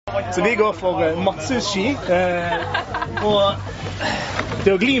Så vi går for Matsus-ski. Og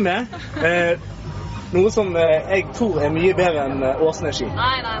til å gli med, noe som jeg tror mye bedre enn Åsnes-ski.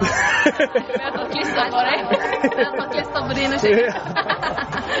 Nei. Vi har tatt klister på deg. Vi har tatt klister på dine ski.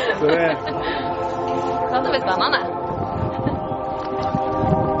 Så Dette blir spennende.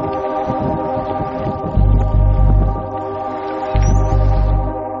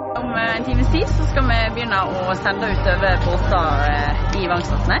 En times tid så skal vi begynne å sende utover båter i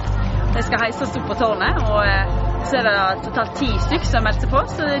Vangsen. Det skal heises opp på tårnet, og så det totalt 10 stykker som melder seg på,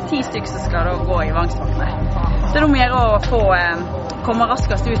 så det 10 stykker som skal da gå i Vangsen. Så det må gjøre å få komme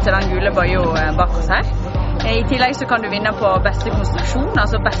raskest ut til den gule bøya bak oss her. I tillegg så kan du vinne på beste konstruksjon,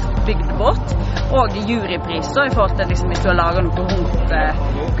 altså best bygd båt, og jurypris da, i forhold til liksom, hvis du har laget noe rundt,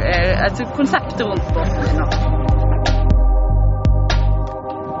 et konsept rundt båten din.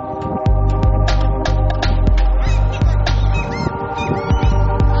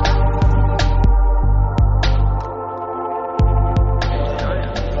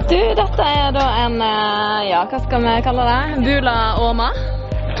 Dette da en, hva skal vi kalle det? Bula-åma.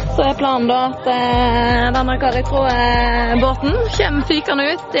 Så planen da at denne Karitro-båten kommer fykende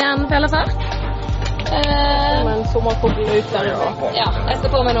ut i en felefart. Som en sommerfugl ut der. Ja, jeg skal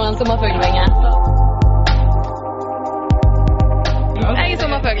få med noen sommerfuglvinger. Jeg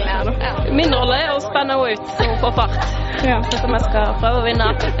sommerfuglen her nå. Ja. Min rolle å spenne henne ut så på fart. Ja. Så vi skal prøve å vinne.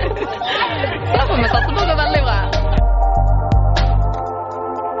 Da får vi satse på å gå veldig bra.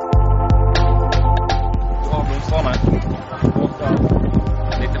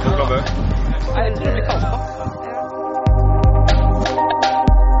 Litt fuglerbø. Jeg tror det blir kaldt da.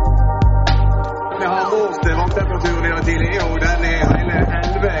 Vi har målt vanntemperaturen i dag tidlig, og den hele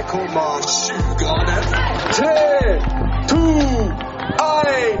 11,7 grader. 3, 2,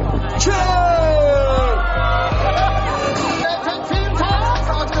 1, kjør! Det fikk fint her.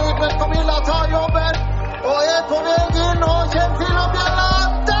 Camilla tar jobben, og på vei inn og kommer til å bjelle.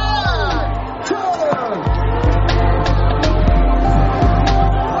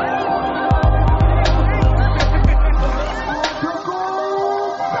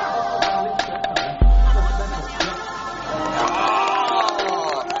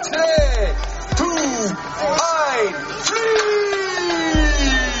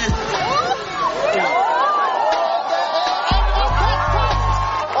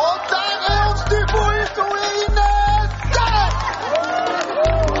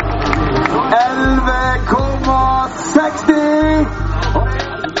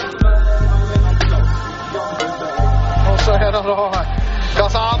 Og så er det da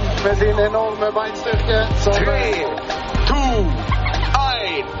Kazan med sin enorme beinstyrke som